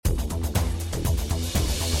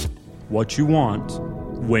what you want,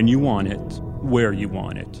 when you want it, where you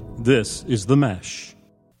want it. This is The Mesh.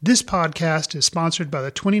 This podcast is sponsored by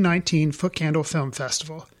the 2019 Foot Candle Film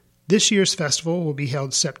Festival. This year's festival will be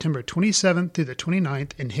held September 27th through the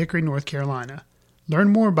 29th in Hickory, North Carolina. Learn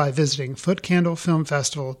more by visiting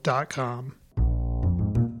footcandlefilmfestival.com.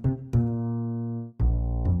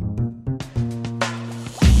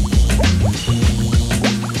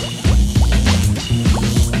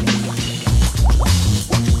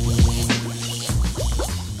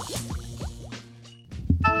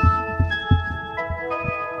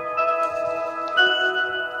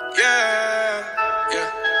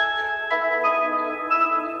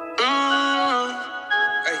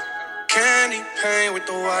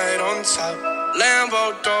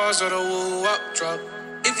 Lambo doors or the woo-up drop.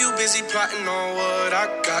 If you busy plotting on what I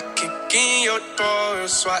got, kick in your door and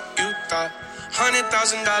swat you thought.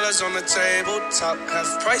 $100,000 on the tabletop.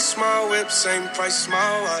 Half price my whip, same price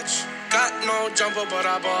my watch. Got no jumper, but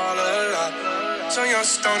I ball a lot. So young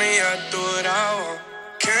Stoney, I do what I want.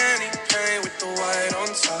 Candy paint with the white on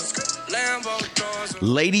top. Lambo doors.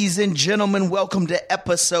 Ladies and gentlemen, welcome to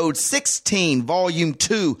episode 16, volume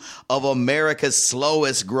 2 of America's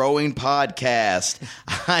slowest growing podcast.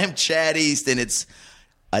 I'm Chad East, and it's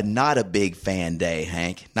not a big fan day,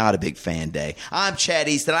 Hank. Not a big fan day. I'm Chad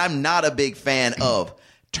East, and I'm not a big fan of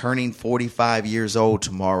turning 45 years old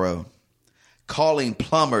tomorrow, calling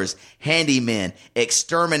plumbers, handymen,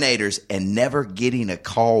 exterminators, and never getting a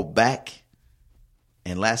call back.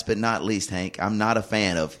 And last but not least, Hank, I'm not a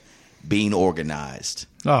fan of being organized.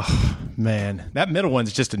 Oh, man. That middle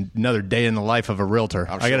one's just another day in the life of a realtor.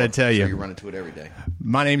 I got to tell you. You run into it every day.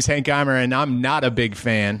 My name's Hank Eimer, and I'm not a big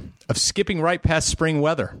fan of skipping right past spring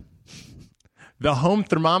weather. The home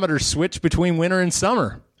thermometer switch between winter and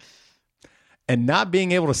summer. And not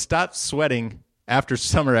being able to stop sweating after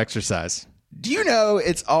summer exercise. Do you know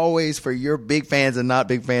it's always, for your big fans and not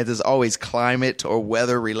big fans, it's always climate or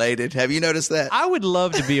weather related? Have you noticed that? I would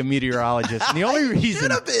love to be a meteorologist. And the only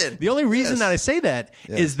reason that I say that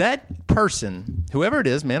is that person, whoever it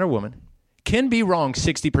is, man or woman, can be wrong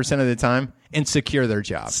 60% of the time and secure their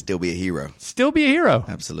job. Still be a hero.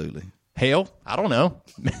 Absolutely. Hail? I don't know.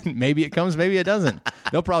 Maybe it comes, maybe it doesn't.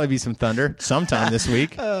 There'll probably be some thunder sometime this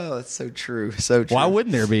week. Oh, that's so true. So true. Why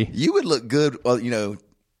wouldn't there be? You would look good,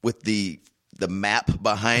 with the map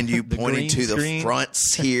behind you pointing to the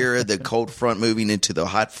fronts here, the cold front moving into the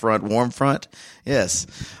hot front, warm front. Yes.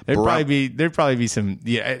 There'd probably be some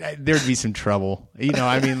trouble. It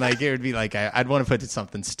would be like, I'd want to put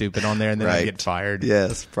something stupid on there and then I'd get fired.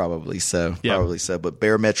 Yes, probably so. Yeah. Probably so. But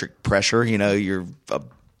barometric pressure, you're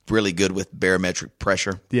really good with barometric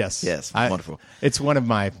pressure. Yes. Yes. Wonderful. It's one of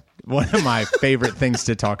my favorite things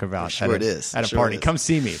to talk about. Sure it is. At a party. Come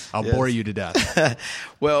see me. I'll bore you to death.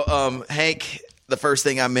 Well, Hank, the first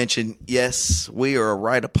thing I mentioned, yes, we are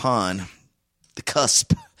right upon the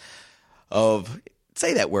cusp of,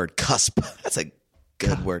 say that word, cusp. That's a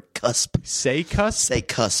good word, cusp. Say cusp? Say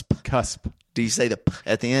cusp. Cusp. Do you say the p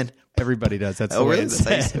at the end? Everybody does. That's the way it's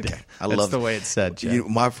said. Okay. That's the way it's said, Jeff.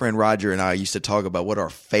 My friend Roger and I used to talk about what our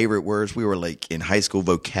favorite words. We were like in high school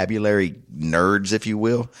vocabulary nerds, if you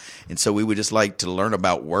will. And so we would just like to learn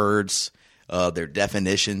about words, their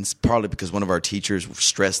definitions, probably because one of our teachers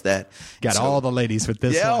stressed that. Got all the ladies with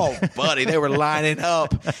this one. Oh, buddy, they were lining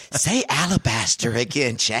up. Say alabaster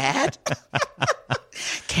again, Chad.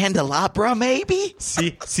 Candelabra, maybe?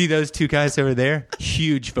 See those two guys over there?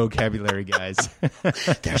 Huge vocabulary guys.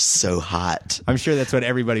 They're so hot. I'm sure that's what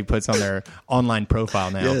everybody puts on their online profile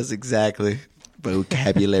now. Yes, exactly.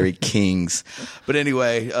 Vocabulary kings. But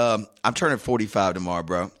anyway, I'm turning 45 tomorrow,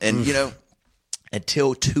 bro. And,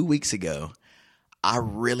 until 2 weeks ago, I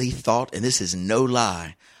really thought, and this is no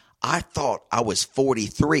lie, I thought I was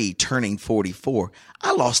 43 turning 44.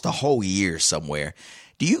 I lost a whole year somewhere.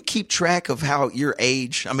 Do you keep track of how your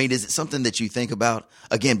age? I mean, is it something that you think about?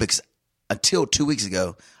 Again, because until 2 weeks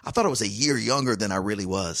ago, I thought I was a year younger than I really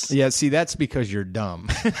was. Yeah, see, that's because you're dumb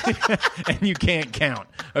and you can't count.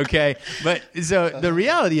 Okay, but so the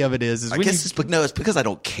reality of it is it's because I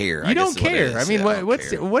don't care. You don't care. I mean,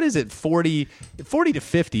 what is it? 40 to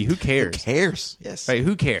 50? Who cares? Who cares? Yes. Right.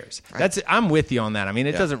 Who cares? Right. I'm with you on that. I mean,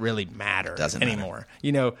 it doesn't really matter anymore.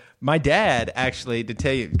 My dad actually, to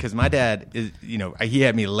tell you, because my dad is, he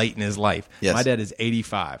had me late in his life. Yes. My dad is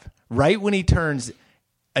 85. Right when he turns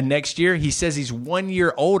next year, he says he's 1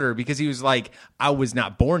 year older because he was like, I was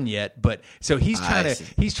not born yet, but so he's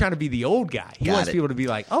trying to be the old guy. He wants people to be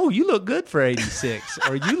like, oh, you look good for 86,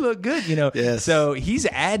 or you look good, Yes. So he's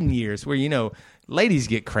adding years where ladies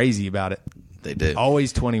get crazy about it. They do.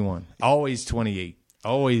 Always 21, always 28.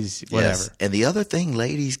 Always whatever. Yes. And the other thing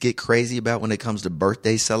ladies get crazy about when it comes to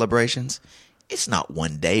birthday celebrations, it's not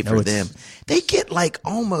one day for them. They get like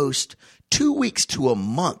almost 2 weeks to a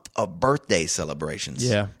month of birthday celebrations.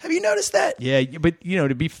 Yeah. Have you noticed that? Yeah, but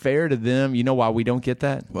to be fair to them, you know why we don't get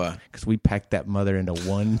that? Why? Because we packed that mother into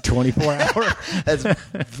one 24-hour. That's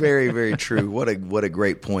very, very true. What a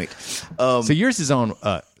great point. So yours is on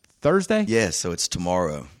Thursday? Yeah, so it's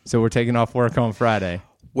tomorrow. So we're taking off work on Friday.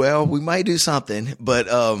 Well, we might do something, but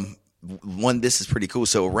this is pretty cool.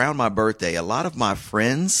 So around my birthday, a lot of my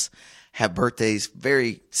friends have birthdays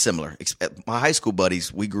very similar. My high school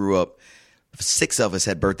buddies, we grew up, 6 of us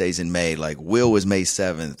had birthdays in May. Like Will was May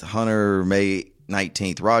 7th, Hunter May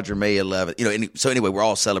 19th, Roger May 11th. So anyway, we're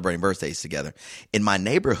all celebrating birthdays together. In my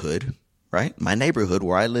neighborhood, right? My neighborhood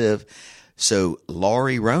where I live. So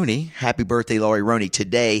Laurie Roney, happy birthday, Laurie Roney.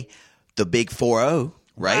 Today, the big 4-0,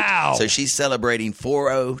 right? Wow. So she's celebrating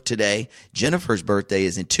 4-0 today. Jennifer's birthday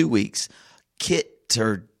is in 2 weeks. Kit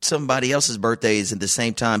or somebody else's birthday is at the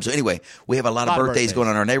same time. So anyway, we have a lot of birthdays going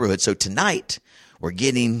on in our neighborhood. So tonight, we're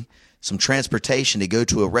getting some transportation to go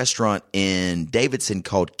to a restaurant in Davidson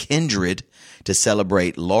called Kindred to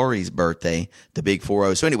celebrate Laurie's birthday, the big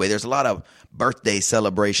 4-0. So anyway, there's a lot of birthday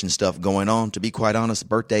celebration stuff going on. To be quite honest,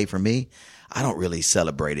 birthday for me, I don't really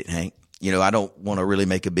celebrate it, Hank. I don't want to really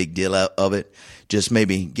make a big deal out of it. Just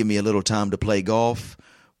maybe give me a little time to play golf,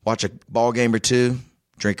 watch a ball game or two,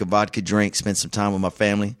 drink a vodka drink, spend some time with my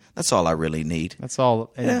family. That's all I really need. That's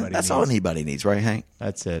all anybody needs. That's all anybody needs, right, Hank?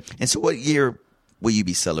 That's it. And so what year will you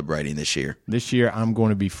be celebrating this year? This year, I'm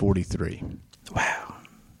going to be 43. Wow.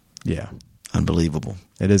 Yeah. Unbelievable.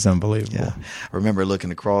 It is unbelievable. Yeah. I remember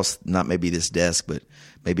looking across, not maybe this desk, but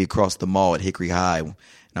maybe across the mall at Hickory High, and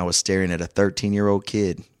I was staring at a 13-year-old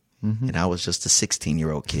kid, and I was just a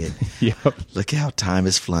 16-year-old kid. Yep. Look how time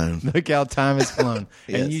has flown. Look how time has flown.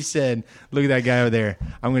 Yes. And you said, look at that guy over there.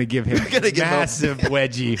 I'm going to give him a massive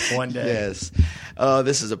wedgie one day. Yes.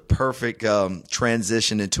 This is a perfect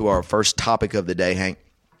transition into our first topic of the day, Hank.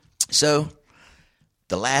 So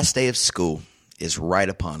the last day of school is right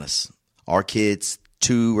upon us. Our kids,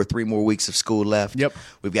 2 or 3 more weeks of school left. Yep.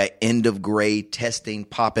 We've got end of grade testing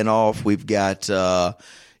popping off. We've got,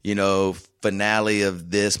 finale of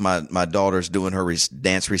this. My daughter's doing her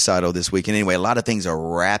dance recital this weekend. Anyway, a lot of things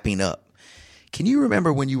are wrapping up. Can you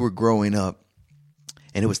remember when you were growing up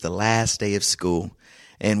and it was the last day of school?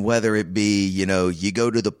 And whether it be, you go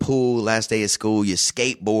to the pool last day of school, you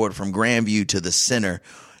skateboard from Grandview to the center.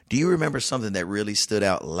 Do you remember something that really stood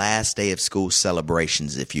out last day of school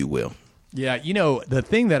celebrations, if you will? Yeah, the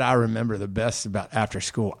thing that I remember the best about after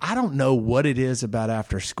school, I don't know what it is about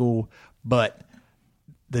after school, but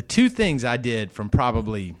the 2 things I did from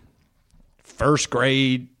probably first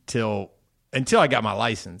grade until I got my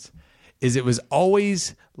license is it was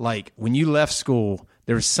always like when you left school,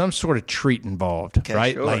 there was some sort of treat involved,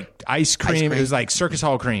 right? Sure. Like ice cream. It was like Circus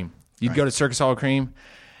Hall cream. You'd go to Circus Hall cream.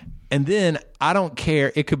 And then I don't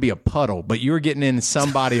care. It could be a puddle, but you were getting in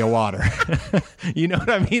some body of water. You know what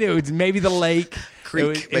I mean? It was maybe the lake.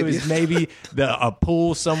 Creek. It was maybe a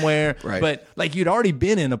pool somewhere. Right. But like you'd already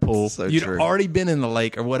been in a pool. So you'd true. already been in the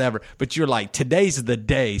lake or whatever. But you're like, today's the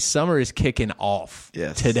day. Summer is kicking off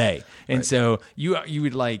today. And so you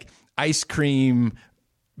would like ice cream,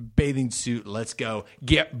 bathing suit, let's go,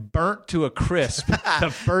 get burnt to a crisp the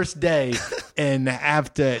first day and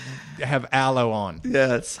have to have aloe on.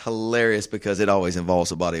 Yeah, it's hilarious because it always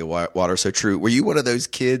involves a body of water. So true. Were you one of those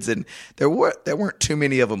kids, and there weren't too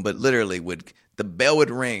many of them, but literally the bell would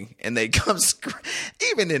ring and they'd come,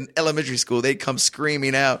 even in elementary school, they'd come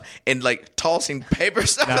screaming out and like tossing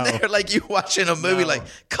papers over there like you watching a movie. Like,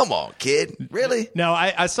 come on, kid. Really? No,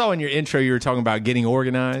 I saw in your intro you were talking about getting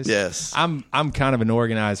organized. Yes. I'm kind of an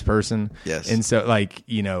organized person. Yes. And so like,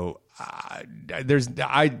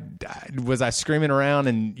 was I screaming around?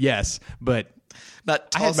 And yes, but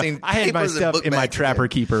Not tossing I had my papers and stuff book in my bags Trapper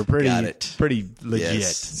Keeper pretty legit.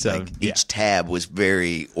 Yes. So Like each tab was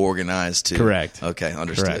very organized too. Correct. Okay,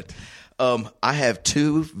 understood. Correct. I have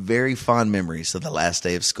 2 very fond memories of the last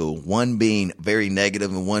day of school. One being very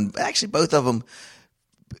negative, and one actually both of them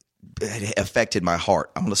affected my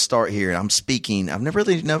heart. I'm going to start here. I'm speaking. I've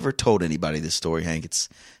never told anybody this story, Hank. It's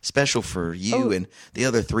special for you and the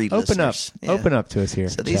other 3 listeners. Open up to us here.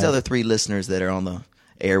 So these Chad. other 3 listeners that are on the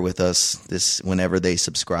air with us whenever they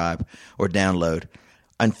subscribe or download.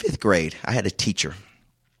 In 5th grade, I had a teacher.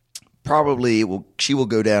 She will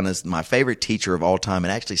go down as my favorite teacher of all time,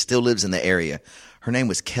 and actually still lives in the area. Her name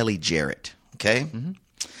was Kelly Jarrett. Okay, and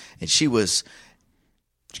she was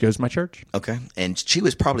She goes to my church. Okay. And she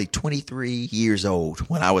was probably 23 years old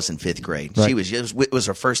when I was in 5th grade. Right. It was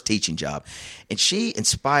her first teaching job. And she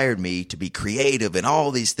inspired me to be creative and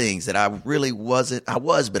all these things that I really wasn't. I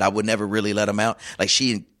was, but I would never really let them out. Like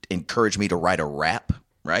she encouraged me to write a rap,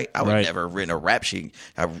 right? I would never have written a rap.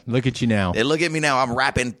 Look at you now. Look at me now. I'm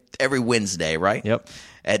rapping every Wednesday, right? Yep.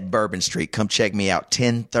 At Bourbon Street. Come check me out.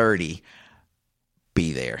 10:30.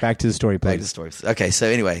 Be there. Back to the story, please. Back to the story. Okay, so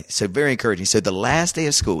anyway, so very encouraging. So the last day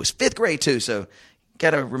of school was 5th grade too. So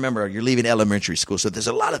got to remember you're leaving elementary school. So there's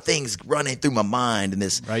a lot of things running through my mind in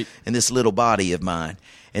this little body of mine.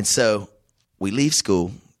 And so we leave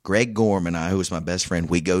school. Greg Gorm and I, who was my best friend,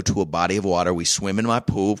 we go to a body of water. We swim in my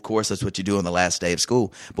pool. Of course, that's what you do on the last day of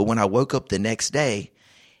school. But when I woke up the next day,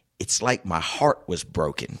 it's like my heart was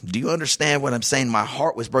broken. Do you understand what I'm saying? My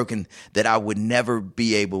heart was broken that I would never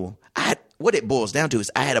be able. What it boils down to is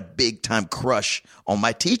I had a big time crush on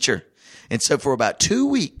my teacher. And so for about 2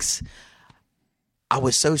 weeks, I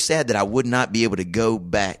was so sad that I would not be able to go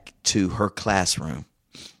back to her classroom.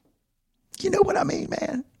 You know what I mean,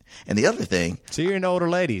 man? And the other thing. So you're into older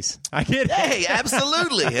ladies. I get it. Hey,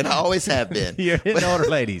 absolutely. And I always have been. You're into older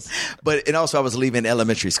ladies. And also I was leaving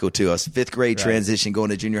elementary school too. I was 5th grade transition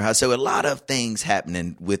going to junior high. So a lot of things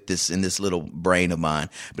happening with this in this little brain of mine.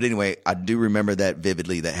 But anyway, I do remember that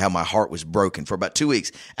vividly, that how my heart was broken for about 2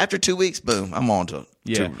 weeks. After 2 weeks, boom, I'm on to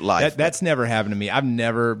life. That's never happened to me. I've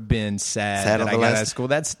never been sad that I got out of school.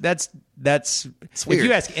 That's if weird.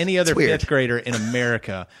 you ask any other 5th grader in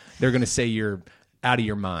America, they're going to say you're out of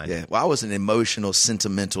your mind. Yeah. Well, I was an emotional,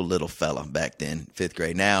 sentimental little fella back then, 5th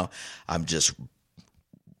grade. Now I'm just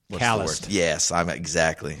calloused. Yes, I'm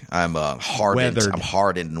hardened. Weathered. I'm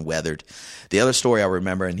hardened and weathered. The other story I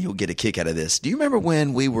remember, and you'll get a kick out of this. Do you remember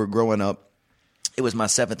when we were growing up? It was my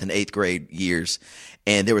 7th and 8th grade years,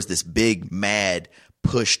 and there was this big mad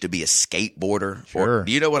push to be a skateboarder. Sure.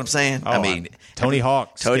 Do you know what I'm saying? Oh, Tony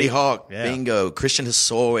Hawk. Bingo, Christian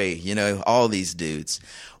Hosoi, all these dudes.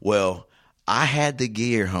 Well, I had the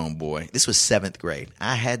gear, homeboy. This was 7th grade.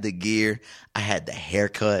 I had the gear. I had the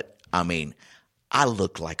haircut. I mean, I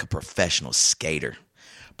looked like a professional skater.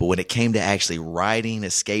 But when it came to actually riding a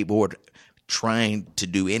skateboard, trying to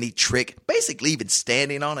do any trick, basically even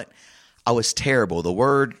standing on it, I was terrible. The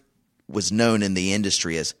word was known in the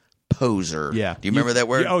industry as poser. Yeah. Do you remember that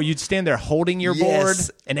word? You'd stand there holding your board,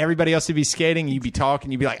 and everybody else would be skating, and you'd be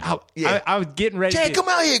talking, you'd be like, I was getting ready. Chad, come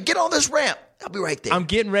out here. Get on this ramp. I'll be right there. I'm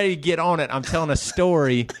getting ready to get on it. I'm telling a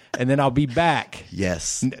story, and then I'll be back.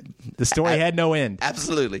 Yes. The story had no end.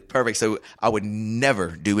 Absolutely. Perfect. So I would never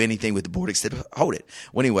do anything with the board except hold it.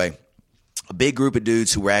 Well, anyway, a big group of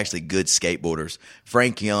dudes who were actually good skateboarders.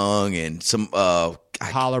 Frank Young and some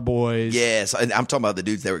Holler Boys. Yes. And I'm talking about the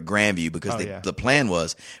dudes that were at Grandview, because the plan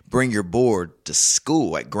was bring your board to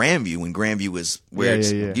school at Grandview when Grandview was where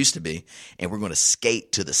it used to be, and we're going to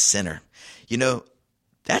skate to the center.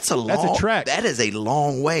 That's a trek. That is a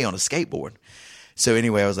long way on a skateboard. So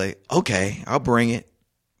anyway, I was like, okay, I'll bring it,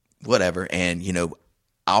 whatever. And,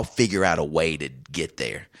 I'll figure out a way to get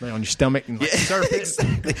there. Lay on your stomach and surf it.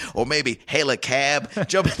 Exactly. Or maybe hail a cab,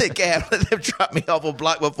 jump in the cab, let them drop me off a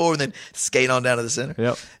block before, and then skate on down to the center.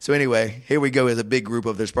 Yep. So anyway, here we go as a big group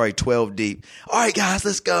of, there's probably 12 deep. All right, guys,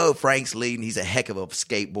 let's go. Frank's leading. He's a heck of a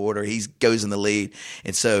skateboarder. He goes in the lead.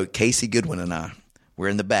 And so Casey Goodwin and I, we're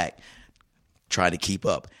in the back, trying to keep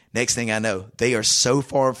up. Next thing I know, they are so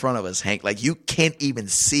far in front of us, Hank, like you can't even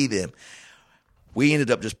see them. We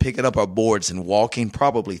ended up just picking up our boards and walking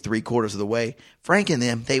probably 3/4 of the way. Frank and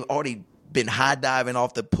them, they've already been high diving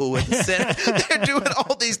off the pool at the center. They're doing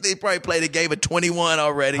all these. They probably played a game of 21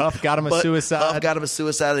 already. Huff got him a suicide. Huff got him a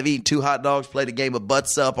suicide. They've eaten 2 hot dogs, played a game of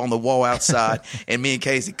butts up on the wall outside. And me and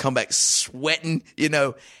Casey come back sweating,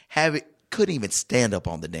 couldn't even stand up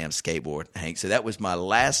on the damn skateboard, Hank. So that was my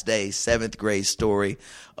last day, 7th grade story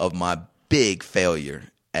of my big failure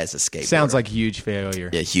as a skateboarder. Sounds like a huge failure.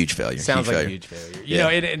 Yeah, huge failure. Sounds like a huge failure.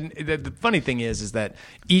 And the funny thing is that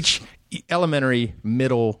each elementary,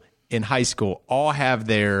 middle, and high school all have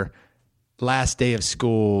their last day of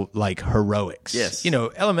school like heroics. Yes.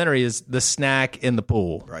 Elementary is the snack in the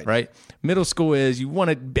pool, right? Middle school is you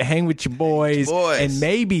want to hang with your boys and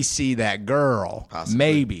maybe see that girl. Possibly.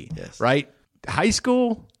 Maybe. Yes. Right? High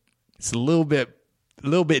school, it's a little bit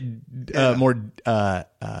more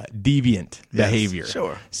deviant behavior.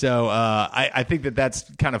 Sure. So I think that's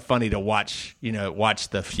kind of funny to watch. Watch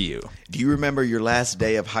the few. Do you remember your last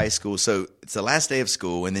day of high school? So it's the last day of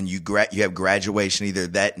school, and then you have graduation either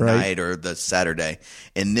that night or the Saturday,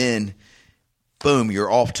 and then boom,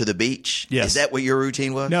 you're off to the beach. Yes. Is that what your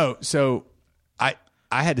routine was? No. So I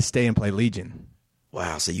had to stay and play Legion.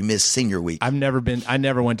 Wow. So you missed senior week. I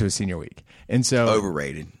never went to a senior week. And so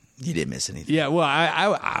Overrated. You didn't miss anything. Yeah, well,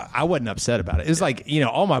 I wasn't upset about it. It was like,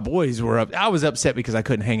 all my boys were up. I was upset because I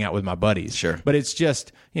couldn't hang out with my buddies. Sure. But it's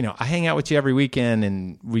just, I hang out with you every weekend,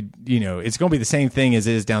 and we, it's going to be the same thing as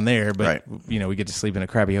it is down there, but, right. We get to sleep in a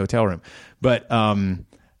crappy hotel room. But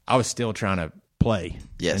I was still trying to play.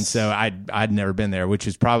 Yes. And so I'd never been there, which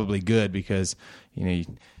is probably good because,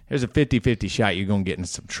 there's a 50-50 shot you're going to get in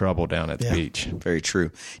some trouble down at the beach. Very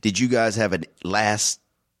true. Did you guys have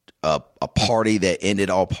a party that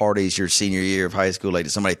ended all parties your senior year of high school? Like,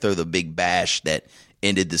 did somebody throw the big bash that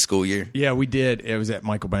ended the school year? Yeah, we did. It was at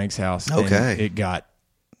Michael Banks' house. Okay. And it got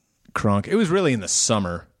crunk. It was really in the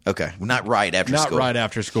summer. Okay. Not right after school. Not right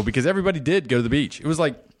after school, because everybody did go to the beach. It was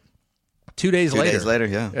like 2 days later. 2 days later,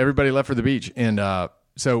 yeah. Everybody left for the beach. And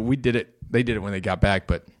so we did it. They did it when they got back,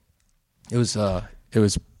 but it was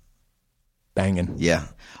banging. Yeah.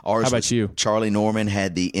 Ours. How about you? Charlie Norman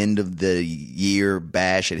had the end of the year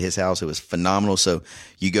bash at his house. It was phenomenal. So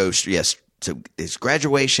you go, yes. So it's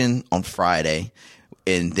graduation on Friday,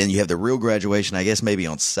 and then you have the real graduation, I guess maybe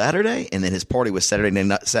on Saturday, and then his party was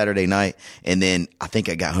Saturday night, and then I think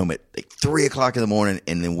I got home at like 3:00 in the morning,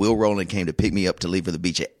 and then Will Rowland came to pick me up to leave for the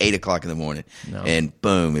beach at 8:00 in the morning, and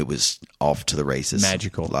boom, it was off to the races.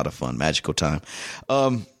 Magical, a lot of fun, magical time.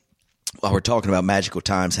 While we're talking about magical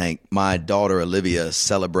times, Hank, my daughter Olivia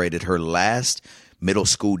celebrated her last middle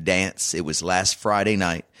school dance. It was last Friday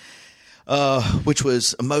night, which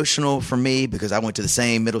was emotional for me because I went to the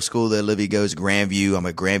same middle school that Olivia goes, Grandview. I'm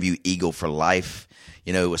a Grandview Eagle for life.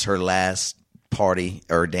 It was her last party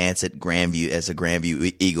or dance at Grandview as a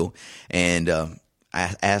Grandview Eagle. And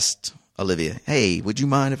I asked Olivia, hey, would you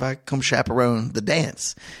mind if I come chaperone the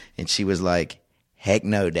dance? And she was like, heck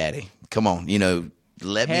no, Daddy. Come on,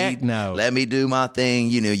 Let me do my thing.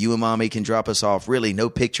 You and Mommy can drop us off. Really, no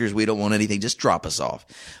pictures. We don't want anything. Just drop us off.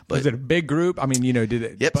 But was it a big group? I mean, did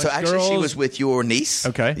it? Yep. So actually, girls? She was with your niece.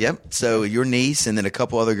 Okay. Yep. So your niece and then a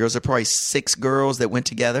couple other girls. There are probably 6 girls that went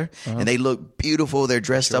together, and they look beautiful. They're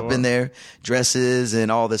dressed up in their dresses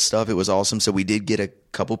and all this stuff. It was awesome. So we did get a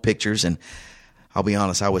couple pictures, and I'll be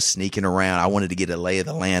honest, I was sneaking around. I wanted to get a lay of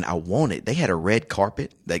the land. They had a red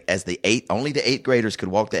carpet. Like only the 8th graders could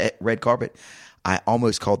walk the red carpet. I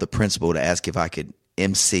almost called the principal to ask if I could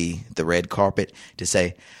MC the red carpet to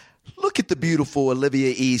say, look at the beautiful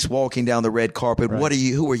Olivia East walking down the red carpet. Right.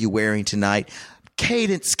 Who are you wearing tonight?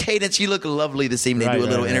 Cadence, you look lovely this evening. Do a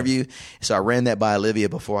little interview. So I ran that by Olivia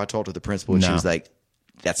before I talked to the principal, and she was like,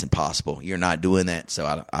 that's impossible. You're not doing that.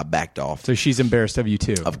 So I backed off. So she's embarrassed of you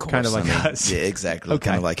too. Of course. Kind of like us. Yeah, exactly. Okay.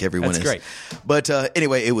 Kind of like everyone is. That's great. But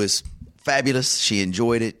anyway, it was fabulous. She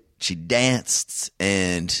enjoyed it. She danced,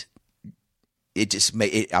 and it just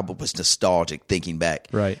I was nostalgic thinking back.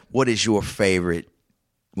 Right. What is your favorite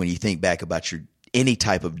when you think back about any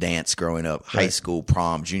type of dance growing up? High school,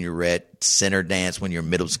 prom, juniorette, center dance when you're in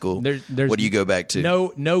middle school? What do you go back to?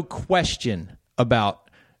 No question about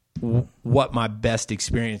what my best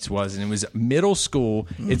experience was. And it was middle school.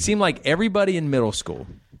 It seemed like everybody in middle school,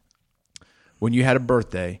 when you had a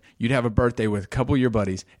birthday, you'd have a birthday with a couple of your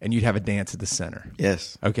buddies, and you'd have a dance at the center.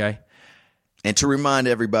 Yes. Okay? And to remind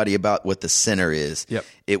everybody about what the center is,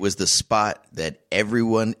 It was the spot that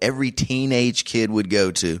every teenage kid would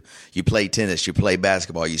go to. You play tennis, you play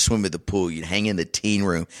basketball, you swim at the pool, you'd hang in the teen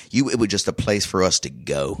room. It was just a place for us to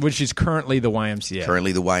go. Which is currently the YMCA.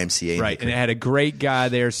 Currently the YMCA. Right. And it had a great guy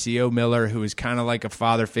there, C.O. Miller, who was kind of like a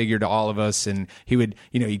father figure to all of us. And he would,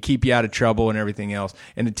 he'd keep you out of trouble and everything else.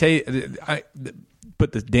 And to tell you,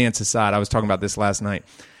 put the dance aside, I was talking about this last night.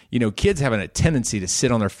 Kids have a tendency to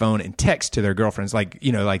sit on their phone and text to their girlfriends, like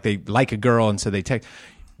they like a girl, and so they text.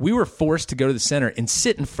 We were forced to go to the center and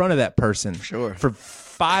sit in front of that person for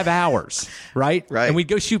 5 hours, right? Right. And we'd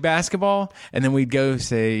go shoot basketball, and then we'd go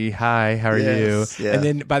say, hi, how are you? Yeah. And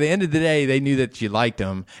then by the end of the day, they knew that you liked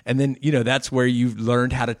them. And then, that's where you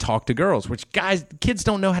learned how to talk to girls, which kids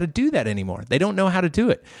don't know how to do that anymore. They don't know how to do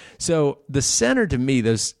it. So the center, to me,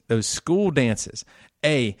 those school dances,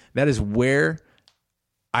 that is where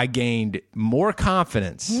I gained more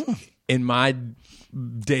confidence in my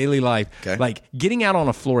daily life. Okay. Like getting out on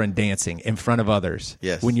a floor and dancing in front of others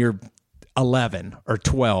when you're 11 or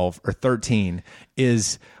 12 or 13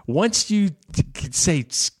 is once you say,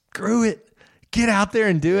 screw it, get out there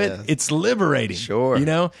and do it. It's liberating.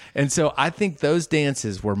 Sure. And so I think those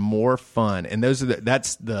dances were more fun. And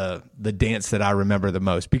that's the dance that I remember the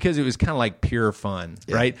most because it was kind of like pure fun,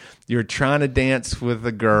 right? You're trying to dance with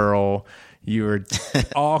a girl. You were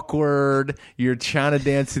awkward. You're trying to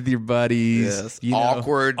dance with your buddies. Yes. You know,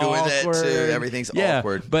 Awkward doing that too. Everything's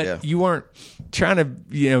awkward. But you weren't trying to,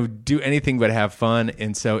 do anything but have fun.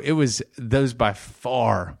 And so it was those by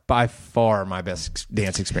far my best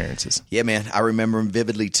dance experiences. Yeah, man. I remember them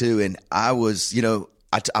vividly too. And I was,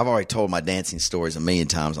 I've already told my dancing stories a million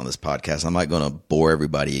times on this podcast. I'm not going to bore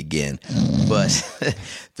everybody again. But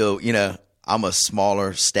though, I'm a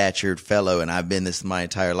smaller statured fellow and I've been this my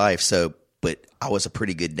entire life. But I was a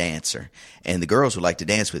pretty good dancer and the girls would like to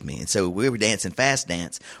dance with me. And so we were dancing fast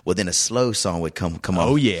dance. Well, then a slow song would come on.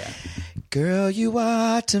 Oh, yeah. Girl, you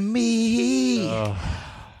are to me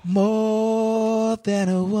more than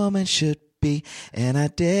a woman should be. And I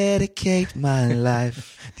dedicate my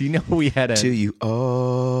life Do you know we had to you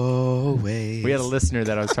always. We had a listener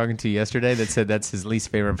that I was talking to yesterday that said that's his least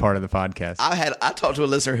favorite part of the podcast. I talked to a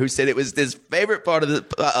listener who said it was his favorite part of the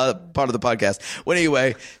podcast. Well,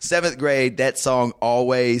 anyway, 7th grade, that song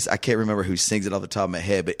Always. I can't remember who sings it off the top of my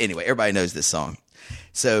head, but anyway, everybody knows this song.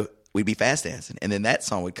 So we'd be fast dancing, and then that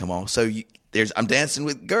song would come on. So I'm dancing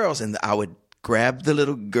with girls, and I would grab the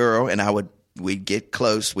little girl, and we'd get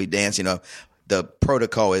close. We'd dance. The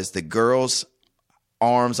protocol is the girls'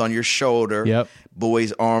 arms on your shoulder, yep.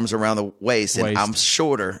 Boys' arms around the waist, and I'm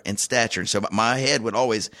shorter in stature, and so my head would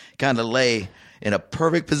always kind of lay in a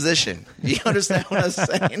perfect position. You understand what I'm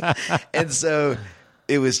saying? And so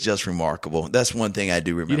it was just remarkable. That's one thing I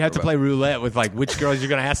do remember. You'd have to play roulette with which girls you're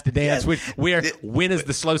going to ask to dance. Yes. When is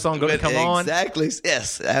the slow song going to come on? Exactly.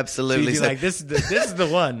 Yes, absolutely. So this is the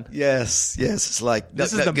one. Yes. It's like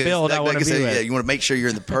this is the build I want to be with. Yeah, you want to make sure you're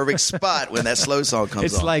in the perfect spot when that slow song comes on.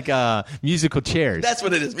 It's like musical chairs. That's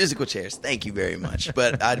what it is. Musical chairs. Thank you very much.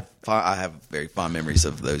 But I have very fond memories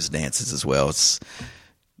of those dances as well. It's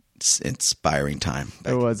inspiring time.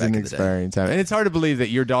 It was an inspiring time. And it's hard to believe that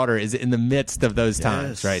your daughter is in the midst of those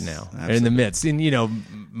times right now. Absolutely. In the midst.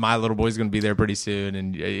 And, my little boy's going to be there pretty soon.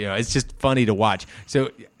 And, it's just funny to watch.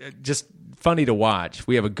 So just funny to watch.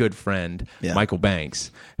 We have a good friend, Michael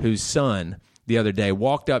Banks, whose son the other day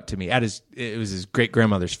walked up to me it was his great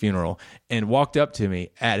grandmother's funeral, and walked up to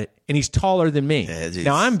me and he's taller than me. Yeah,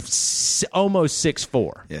 now I'm almost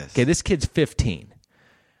 6'4". Yes. Okay. This kid's 15.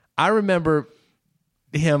 I remember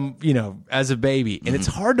him, as a baby, and it's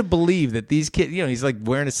hard to believe that these kids, he's like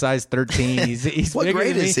wearing a size 13. He's what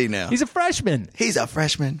grade is he now? He's a freshman. He's a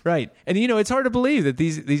freshman, right? And it's hard to believe that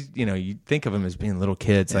these, you think of them as being little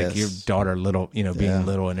kids, like your daughter, little, being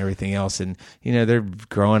little and everything else, and they're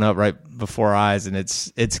growing up right before our eyes, and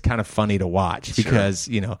it's kind of funny to watch because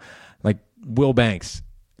like Will Banks.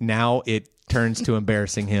 Now it turns to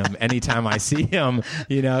embarrassing him anytime I see him.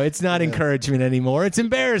 It's not encouragement anymore. It's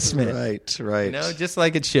embarrassment. Right. Just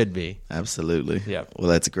like it should be. Absolutely. Yeah. Well,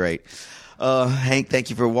 that's great. Hank, thank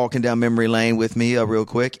you for walking down memory lane with me real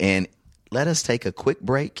quick. And let us take a quick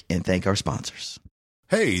break and thank our sponsors.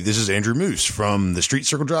 Hey, this is Andrew Moose from the Street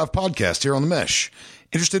Circle Drive podcast here on The Mesh.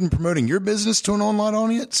 Interested in promoting your business to an online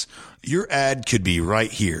audience? Your ad could be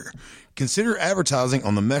right here. Consider advertising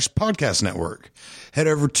on the Mesh Podcast Network. Head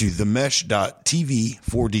over to themesh.tv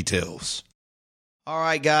for details. All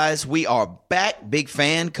right, guys, we are back. Big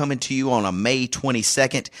fan coming to you on a May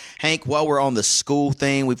 22nd. Hank, while we're on the school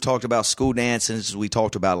thing, we've talked about school dances. We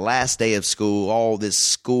talked about last day of school, all this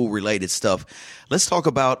school-related stuff. Let's talk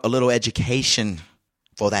about a little education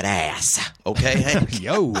for that ass, okay, Hank?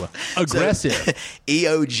 Yo, aggressive. So,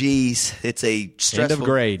 EOGs, it's a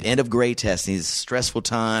stressful end of grade testing. It's a stressful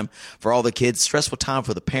time for all the kids, stressful time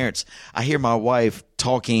for the parents. I hear my wife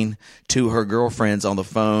talking to her girlfriends on the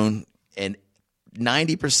phone, and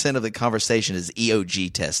 90% of the conversation is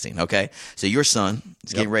EOG testing, okay? So your son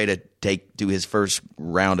is getting ready to do his first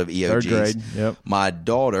round of EOGs. Third grade, yep. My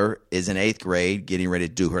daughter is in 8th grade, getting ready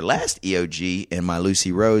to do her last EOG, and my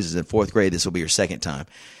Lucy Rose is in 4th grade. This will be her second time.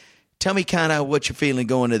 Tell me kind of what you're feeling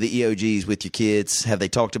going to the EOGs with your kids. Have they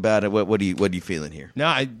talked about it? What are you feeling here?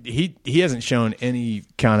 No, he hasn't shown any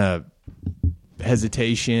kind of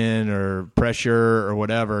hesitation or pressure or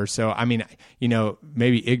whatever. So, I mean,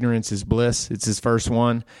 maybe ignorance is bliss. It's his first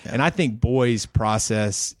one. Yeah. And I think boys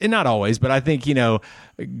process, and not always, but I think,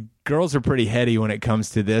 girls are pretty heady when it comes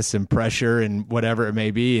to this and pressure and whatever it may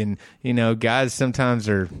be. And, guys sometimes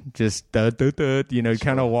are just,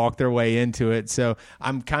 kind of walk their way into it. So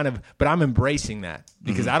I'm embracing that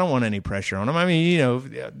because I don't want any pressure on them. I mean,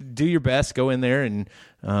 do your best, go in there and,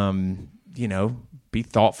 be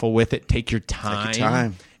thoughtful with it. Take your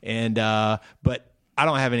time. And but I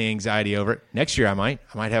don't have any anxiety over it. Next year I might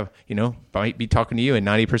have, might be talking to you, and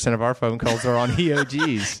 90% of our phone calls are on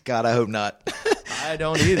EOGs. God, I hope not. I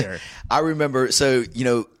don't either. I remember, so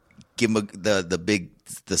give them the big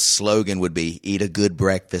the slogan would be eat a good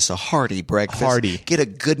breakfast, a hearty breakfast. Hearty. Get a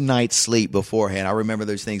good night's sleep beforehand. I remember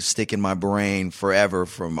those things stick in my brain forever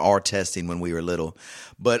from our testing when we were little.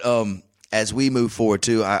 But as we move forward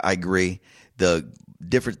too, I agree. The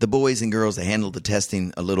boys and girls, they handle the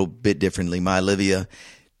testing a little bit differently. My Olivia,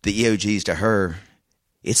 the EOGs to her,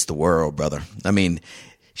 it's the world, brother. I mean,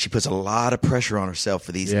 she puts a lot of pressure on herself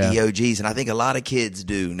for these EOGs, and I think a lot of kids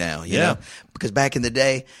do now, you know? Because back in the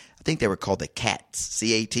day, I think they were called the CATs,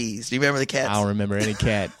 C-A-Ts. Do you remember the CATs? I don't remember any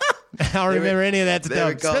cat. I don't remember any of that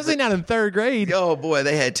stuff, especially not in third grade. Oh, boy,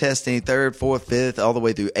 they had testing 3rd, 4th, 5th, all the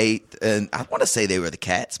way through 8th, and I want to say they were the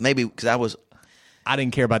CATs, maybe because I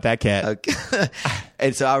didn't care about that cat.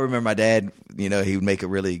 And so I remember my dad, you know, he would make a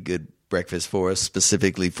really good breakfast for us,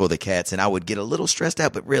 specifically for the cats, and I would get a little stressed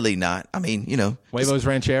out, but really not. I mean, you know. Huevos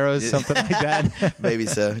Rancheros, something like that. Maybe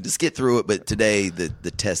so. Just get through it, but today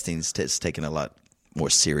the testing's taken a lot more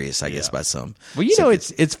serious, I guess, by some. Well, you know,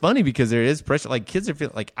 it's funny because there is pressure. Like kids are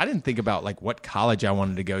feeling like I didn't think about like what college I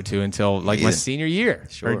wanted to go to until like my senior year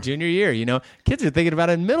or junior year. You know, kids are thinking about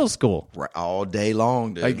it in middle school all day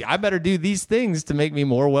long, dude. Like I better do these things to make me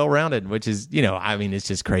more well-rounded, which is, you know, I mean, it's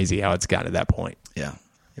just crazy how it's gotten to that point. Yeah.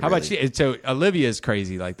 How about you? So Olivia is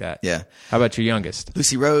crazy like that. Yeah. How about your youngest?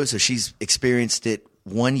 Lucy Rose, so she's experienced it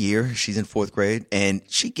 1 year. She's in 4th grade, and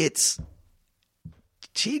she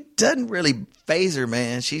doesn't really phase her,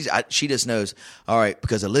 man. She just knows, all right,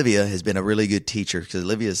 because Olivia has been a really good teacher, because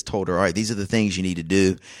Olivia has told her, all right, these are the things you need to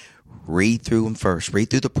do. Read through them first. Read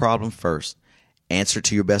through the problem first. Answer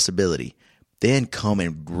to your best ability. Then come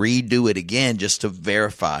and redo it again just to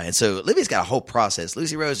verify. And so Olivia's got a whole process.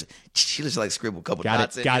 Lucy Rose, she just like scribble a couple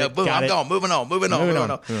dots. Boom, I'm gone. Moving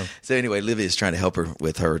on. So anyway, Olivia's trying to help her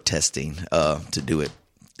with her testing to do it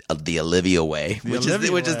the Olivia way, which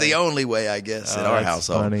is the only way, I guess, in our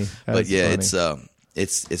household. Funny. But yeah, it's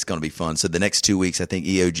going to be fun. So the next 2 weeks, I think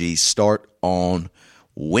EOG start on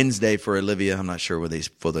Wednesday for Olivia. I'm not sure whether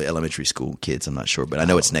for the elementary school kids. I'm not sure, but I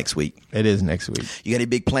know it's next week. It is next week. You got any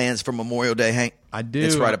big plans for Memorial Day, Hank? I do.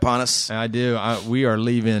 It's right upon us. I do. We are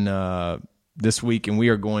leaving this week, and we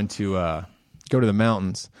are going to go to the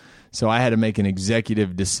mountains. So I had to make an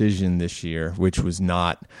executive decision this year, which was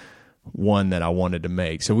not one that I wanted to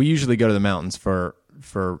make. So we usually go to the mountains for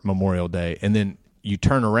Memorial Day, and then you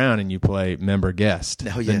turn around and you play member guest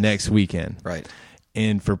the next weekend. Right.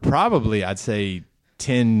 And for probably, I'd say,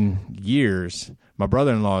 10 years, my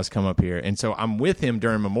brother-in-law has come up here, and so I'm with him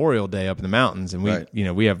during Memorial Day up in the mountains, and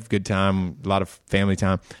we have a good time, a lot of family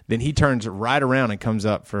time. Then he turns right around and comes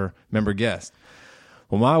up for member guest.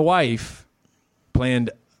 Well, my wife planned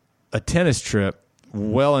a tennis trip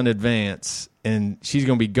well in advance, and she's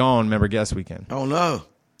going to be gone member guest weekend. Oh no!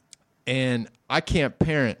 And I can't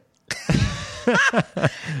parent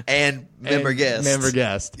and member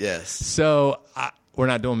guest. Yes. So we're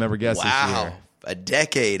not doing member guest this year. A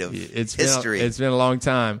decade of history. It's been a long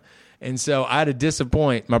time. And so I had to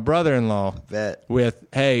disappoint my brother-in-law with,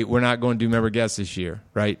 hey, we're not going to do member guests this year,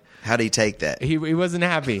 right? How did he take that? He wasn't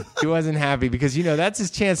happy. He wasn't happy because, you know, that's his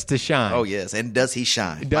chance to shine. Oh, yes. And does he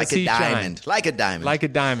shine? Like a diamond. Like a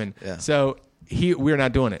diamond. Yeah. So we're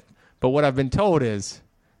not doing it. But what I've been told is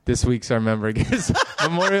this week's our member guest.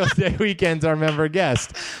 Memorial Day weekend's our member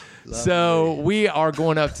guest. So we are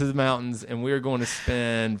going up to the mountains, and we're going to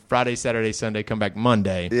spend Friday, Saturday, Sunday, come back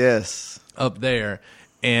Monday. Yes. Up there.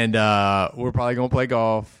 And we're probably going to play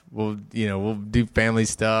golf. We'll do family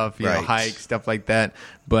stuff, you know, hike, stuff like that.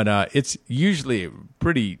 But it's usually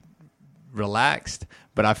pretty relaxed.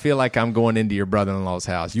 But I feel like I'm going into your brother-in-law's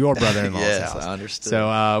house, your brother-in-law's house. Yes, I understood.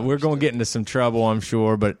 So we're going to get into some trouble, I'm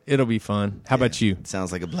sure, but it'll be fun. How about you?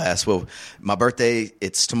 Sounds like a blast. Well, my birthday,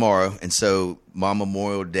 it's tomorrow, and so my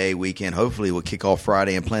Memorial Day weekend, hopefully we'll kick off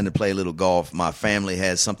Friday and plan to play a little golf. My family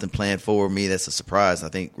has something planned for me that's a surprise. I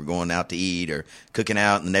think we're going out to eat or cooking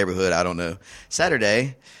out in the neighborhood. I don't know.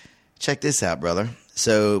 Saturday, check this out, brother.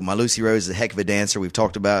 So my Lucy Rose is a heck of a dancer. We've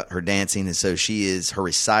talked about her dancing, and so her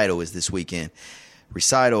recital is this weekend.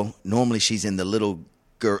 Recital, normally she's in the little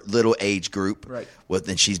age group. Right. Well,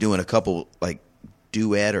 then she's doing a couple like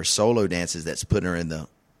duet or solo dances that's putting her in the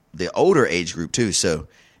older age group too. So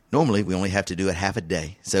normally we only have to do it half a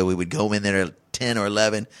day. So we would go in there at 10 or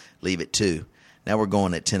 11, leave at 2. Now we're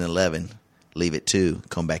going at 10, 11, leave at 2,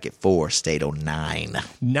 come back at 4, stay till 9.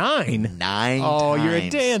 9? 9 Oh, times. you're a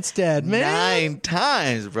dance dad, man. 9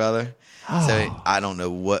 times, brother. Oh. So I don't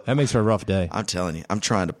know what. That makes for a rough day. I'm telling you, I'm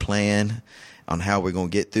trying to plan on how we're going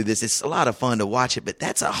to get through this. It's a lot of fun to watch it, but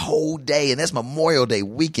that's a whole day, and that's Memorial Day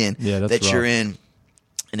weekend that you're in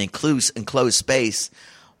an enclosed space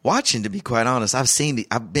watching, to be quite honest.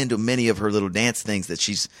 I've been to many of her little dance things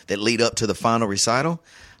that lead up to the final recital.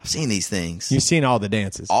 I've seen these things. You've seen all the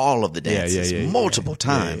dances. All of the dances. Multiple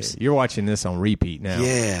times. You're watching this on repeat now.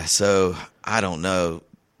 Yeah, so I don't know.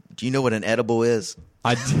 Do you know what an edible is?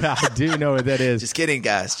 I do know what that is. Just kidding,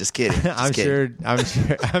 guys. Just kidding. I'm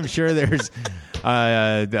sure there's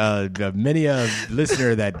many a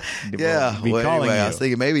listener that will be calling you. I was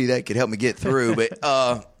thinking maybe that could help me get through, but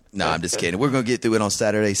no, I'm just kidding. We're going to get through it on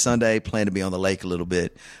Saturday, Sunday. Plan to be on the lake a little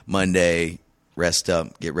bit. Monday, rest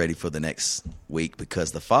up, get ready for the next week,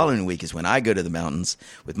 because the following week is when I go to the mountains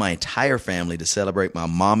with my entire family to celebrate my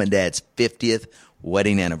mom and dad's 50th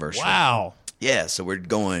wedding anniversary. Wow. Yeah, so we're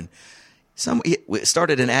going. We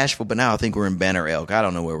started in Asheville, but now I think we're in Banner Elk. I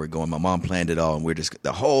don't know where we're going. My mom planned it all, and we're just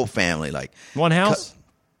the whole family, like one house,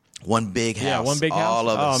 one big house. Yeah, one big house. All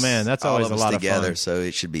of us. Oh man, that's always a lot together. of fun. So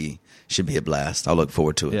it should be a blast. I'll look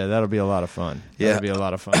forward to it. Yeah, that'll be a lot of fun. Yeah, that'll be a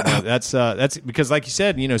lot of fun. That's because, like you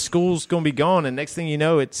said, school's going to be gone, and next thing you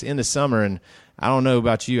know, it's in the summer. And I don't know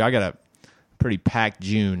about you, I got a pretty packed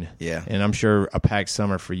June. Yeah, and I'm sure a packed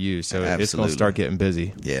summer for you. So It's going to start getting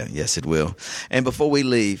busy. Yeah, yes, it will. And before we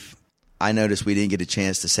leave, I noticed we didn't get a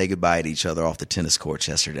chance to say goodbye to each other off the tennis courts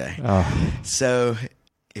yesterday. Oh. So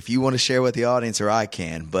if you want to share with the audience, or I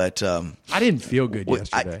can, but I didn't feel good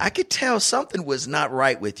yesterday. I could tell something was not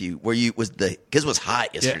right with you. Because it was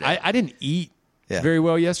hot yesterday. Yeah, I didn't eat very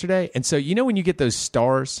well yesterday, and so when you get those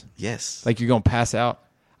stars, yes, like you're going to pass out.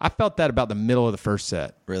 I felt that about the middle of the first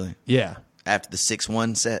set. Really? Yeah. After the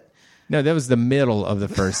 6-1 set. No, that was the middle of the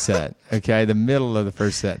first set. Okay, the middle of the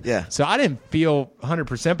first set. Yeah. So I didn't feel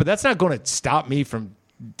 100%, but that's not going to stop me from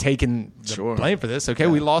taking the blame for this. Okay,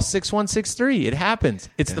 we lost 6-1, 6-3. It happens.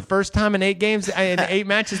 It's the first time in 8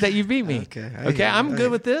 matches that you beat me. Okay, I'm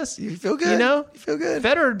good with this. You feel good. You feel good.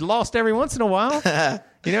 Federer lost every once in a while.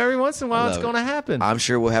 Every once in a while it's going to happen. I'm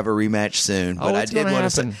sure we'll have a rematch soon. But I did want to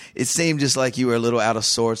say, it seemed just like you were a little out of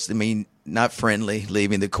sorts. I mean, not friendly,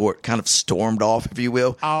 leaving the court, kind of stormed off, if you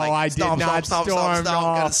will. Oh, I did not storm off.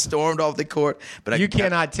 Kind of stormed off the court. But you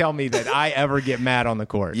cannot tell me that I ever get mad on the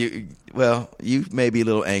court. You may be a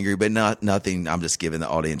little angry, but nothing. I'm just giving the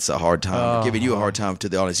audience a hard time. Giving you a hard time to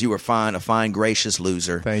the audience. You were fine, a fine, gracious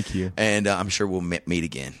loser. Thank you. And I'm sure we'll meet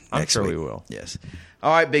again next week. I'm sure we will. Yes.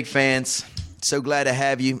 All right, big fans. So glad to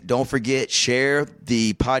have you. Don't forget, share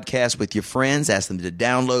the podcast with your friends. Ask them to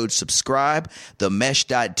download, subscribe,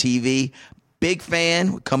 themesh.tv. Big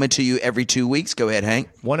fan. We're coming to you every 2 weeks. Go ahead, Hank.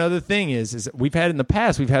 One other thing is we've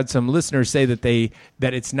had some listeners say that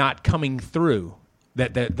it's not coming through,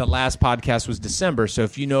 that the last podcast was December. So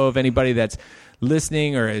if you know of anybody that's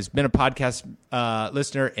listening or has been a podcast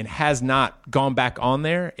listener and has not gone back on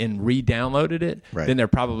there and re-downloaded it, then they're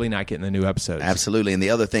probably not getting the new episodes. Absolutely. And the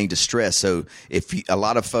other thing to stress, so if a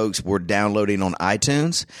lot of folks were downloading on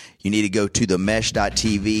iTunes, you need to go to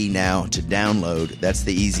themesh.tv now to download. That's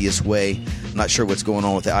the easiest way. I'm not sure what's going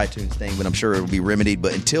on with the iTunes thing, but I'm sure it will be remedied.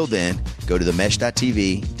 But until then, go to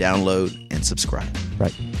themesh.tv, download, and subscribe.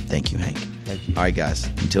 Right. Thank you, Hank. Thank you. All right, guys.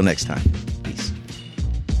 Until next time. Peace.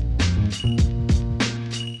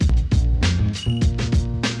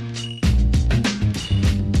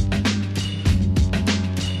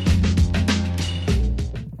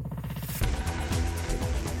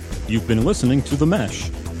 You've been listening to The Mesh,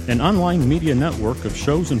 an online media network of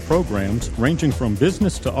shows and programs ranging from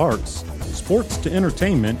business to arts, sports to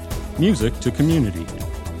entertainment, music to community.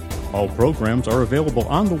 All programs are available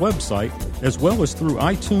on the website as well as through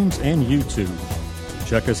iTunes and YouTube.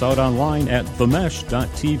 Check us out online at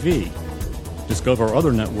themesh.tv. Discover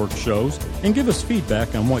other network shows and give us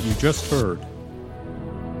feedback on what you just heard.